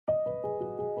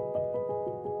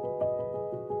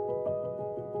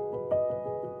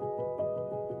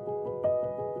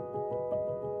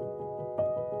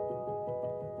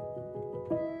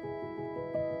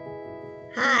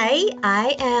Hi,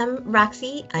 I am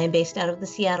Roxy. I am based out of the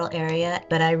Seattle area,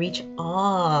 but I reach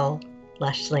all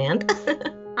Lush land.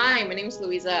 Hi, my name is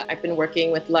Louisa. I've been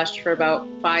working with Lush for about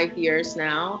 5 years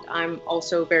now. I'm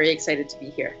also very excited to be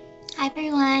here. Hi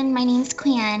everyone, my name is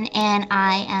Quyen and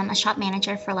I am a shop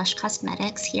manager for Lush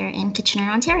Cosmetics here in Kitchener,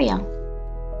 Ontario.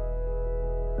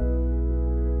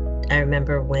 I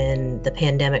remember when the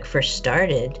pandemic first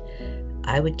started,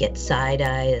 I would get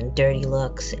side-eye and dirty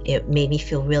looks. It made me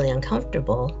feel really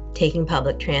uncomfortable taking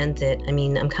public transit. I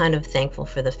mean, I'm kind of thankful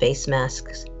for the face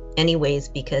masks anyways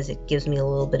because it gives me a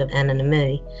little bit of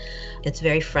anonymity. It's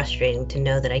very frustrating to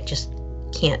know that I just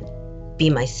can't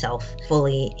be myself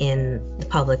fully in the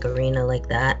public arena like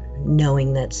that,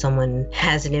 knowing that someone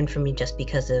has it in for me just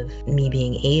because of me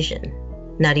being Asian.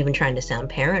 Not even trying to sound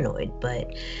paranoid,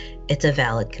 but it's a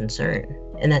valid concern,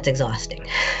 and that's exhausting.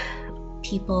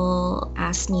 People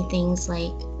ask me things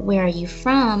like, where are you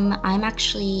from? I'm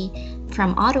actually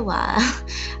from Ottawa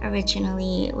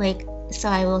originally, so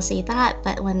I will say that,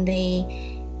 but when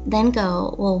they then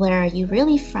go, well, where are you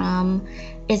really from?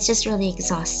 It's just really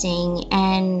exhausting.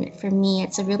 And for me,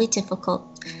 it's a really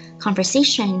difficult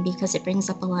conversation because it brings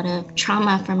up a lot of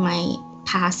trauma from my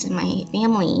past and my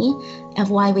family of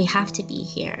why we have to be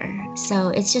here. So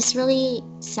it's just really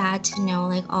sad to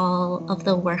know all of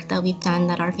the work that we've done,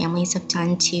 that our families have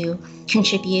done to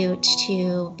contribute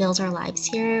to build our lives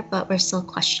here, but we're still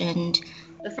questioned.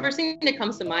 The first thing that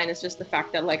comes to mind is just the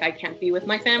fact that I can't be with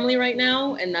my family right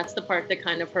now, and that's the part that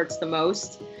kind of hurts the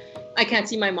most. I can't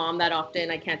see my mom that often.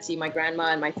 I can't see my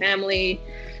grandma and my family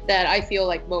that I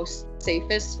feel most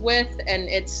safest with, and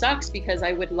it sucks because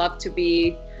I would love to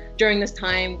be during this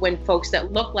time when folks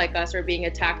that look like us are being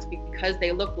attacked because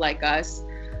they look like us.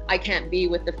 I can't be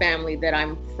with the family that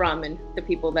I'm from and the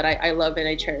people that I love and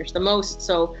I cherish the most.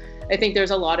 So I think there's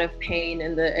a lot of pain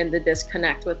in the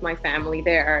disconnect with my family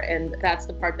there, and that's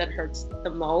the part that hurts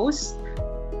the most.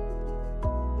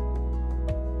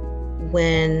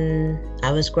 When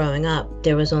I was growing up,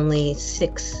 there was only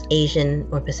 6 Asian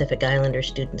or Pacific Islander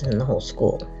students in the whole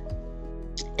school,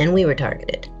 and we were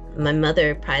targeted. My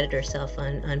mother prided herself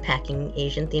on packing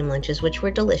Asian-themed lunches, which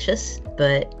were delicious,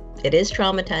 but it is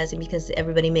traumatizing because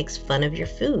everybody makes fun of your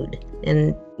food,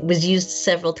 and was used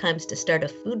several times to start a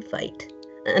food fight.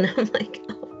 And I'm like,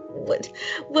 oh,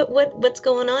 what's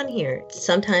going on here?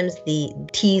 Sometimes the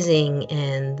teasing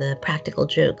and the practical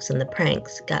jokes and the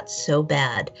pranks got so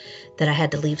bad that I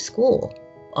had to leave school.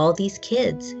 All these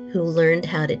kids who learned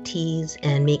how to tease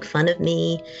and make fun of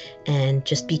me and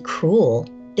just be cruel,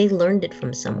 they learned it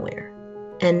from somewhere.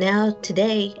 And now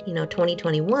today,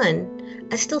 2021,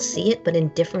 I still see it, but in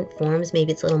different forms.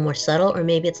 Maybe it's a little more subtle, or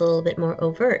maybe it's a little bit more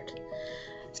overt.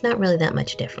 It's not really that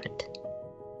much different.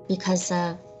 Because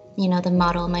of, the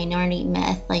model minority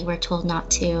myth, we're told not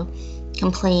to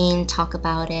complain, talk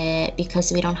about it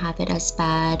because we don't have it as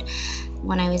bad.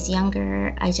 When I was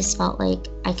younger, I just felt like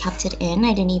I kept it in.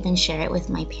 I didn't even share it with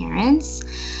my parents.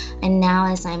 And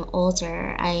now as I'm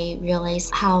older, I realize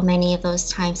how many of those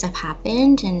times have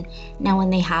happened. And now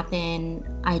when they happen,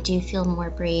 I do feel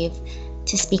more brave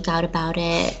to speak out about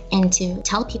it and to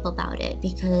tell people about it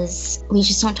because we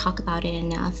just don't talk about it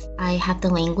enough. I have the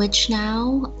language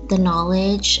now, the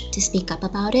knowledge to speak up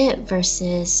about it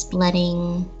versus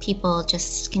letting people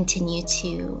just continue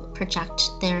to project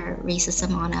their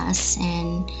racism on us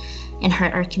and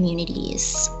hurt our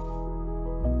communities.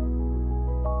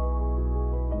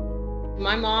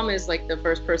 My mom is the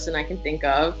first person I can think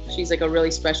of. She's a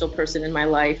really special person in my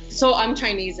life. So I'm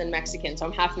Chinese and Mexican, so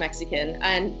I'm half Mexican,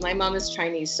 and my mom is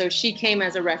Chinese. So she came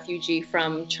as a refugee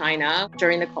from China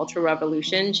during the Cultural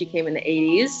Revolution. She came in the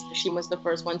 80s. She was the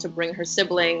first one to bring her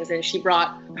siblings, and she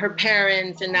brought her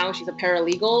parents, and now she's a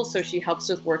paralegal, so she helps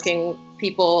with working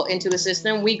people into the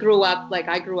system. We grew up,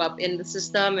 I grew up in the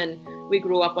system, and we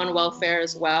grew up on welfare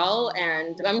as well.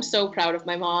 And I'm so proud of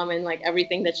my mom and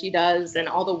everything that she does and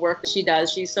all the work that she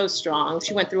does. She's so strong.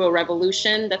 She went through a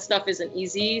revolution. That stuff isn't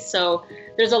easy. So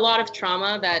there's a lot of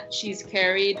trauma that she's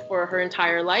carried for her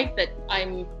entire life that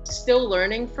I'm still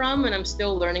learning from and I'm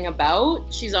still learning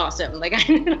about. She's awesome.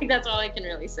 That's all I can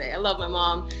really say. I love my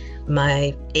mom.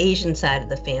 My Asian side of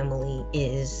the family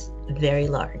is very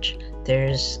large.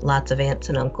 There's lots of aunts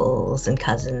and uncles and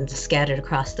cousins scattered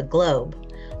across the globe,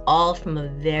 all from a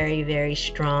very, very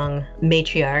strong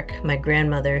matriarch, my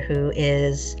grandmother, who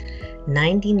is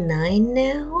 99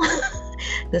 now,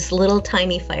 this little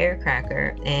tiny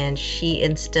firecracker, and she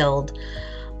instilled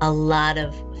a lot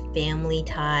of family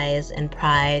ties and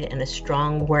pride and a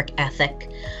strong work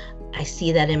ethic. I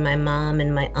see that in my mom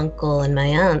and my uncle and my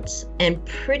aunts, and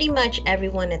pretty much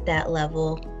everyone at that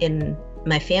level in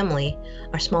my family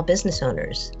are small business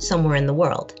owners somewhere in the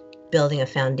world. building a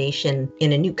foundation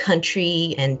in a new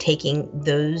country and taking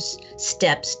those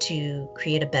steps to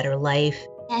create a better life.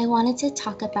 I wanted to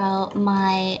talk about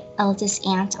my eldest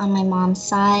aunt on my mom's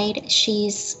side.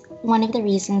 She's one of the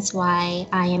reasons why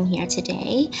I am here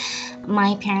today.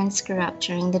 My parents grew up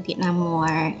during the Vietnam War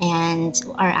and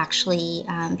are actually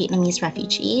Vietnamese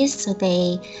refugees. So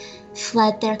they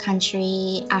fled their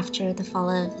country after the fall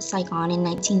of Saigon in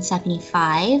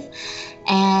 1975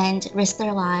 and risked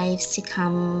their lives to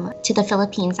come to the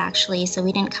Philippines, actually. So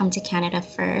we didn't come to Canada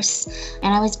first.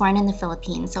 And I was born in the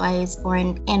Philippines. So I was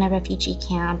born in a refugee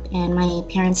camp, and my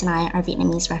parents and I are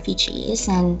Vietnamese refugees.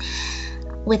 And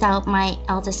without my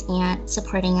eldest aunt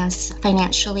supporting us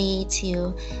financially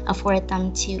to afford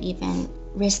them to even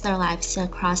risk their lives to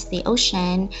cross the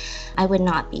ocean, I would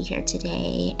not be here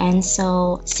today. And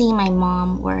so seeing my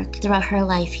mom work throughout her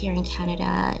life here in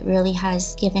Canada really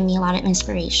has given me a lot of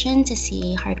inspiration to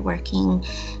see hardworking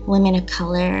women of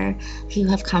color who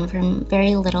have come from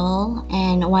very little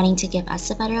and wanting to give us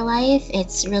a better life.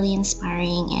 It's really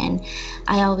inspiring, and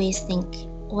I always think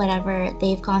whatever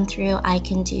they've gone through, I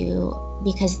can do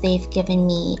because they've given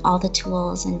me all the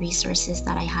tools and resources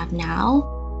that I have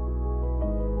now.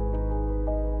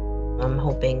 I'm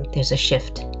hoping there's a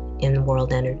shift in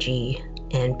world energy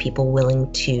and people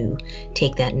willing to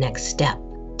take that next step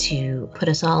to put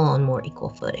us all on more equal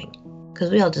footing, because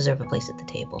we all deserve a place at the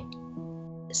table,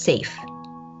 a safe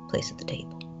place at the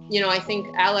table. I think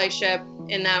allyship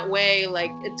in that way,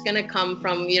 like, it's going to come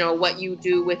from, what you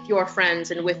do with your friends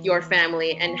and with your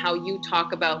family and how you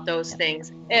talk about those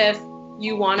things. If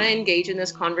you want to engage in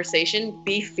this conversation,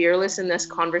 be fearless in this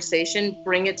conversation,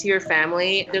 bring it to your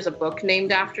family. There's a book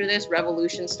named after this,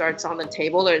 Revolution Starts on the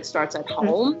Table, or It Starts at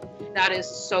Home. That is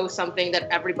so something that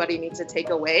everybody needs to take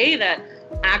away, that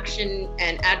action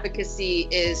and advocacy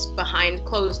is behind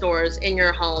closed doors in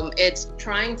your home. It's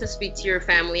trying to speak to your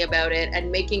family about it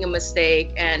and making a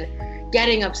mistake and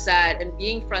getting upset and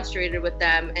being frustrated with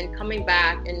them and coming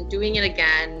back and doing it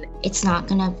again. It's not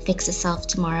gonna fix itself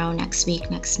tomorrow, next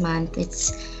week, next month.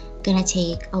 It's gonna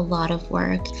take a lot of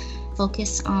work.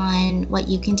 Focus on what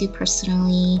you can do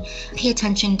personally. Pay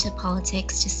attention to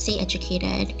politics. Just stay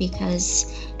educated,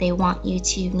 because they want you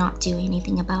to not do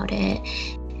anything about it.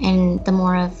 And the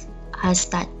more of us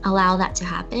that allow that to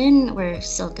happen, we're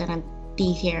still gonna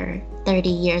be here 30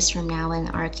 years from now, and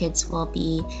our kids will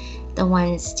be the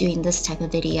ones doing this type of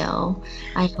video.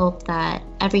 I hope that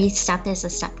every step is a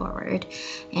step forward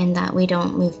and that we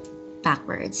don't move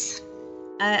backwards.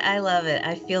 I love it.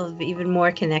 I feel even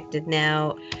more connected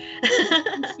now.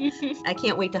 I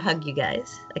can't wait to hug you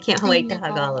guys. I can't wait to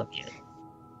hug all of you.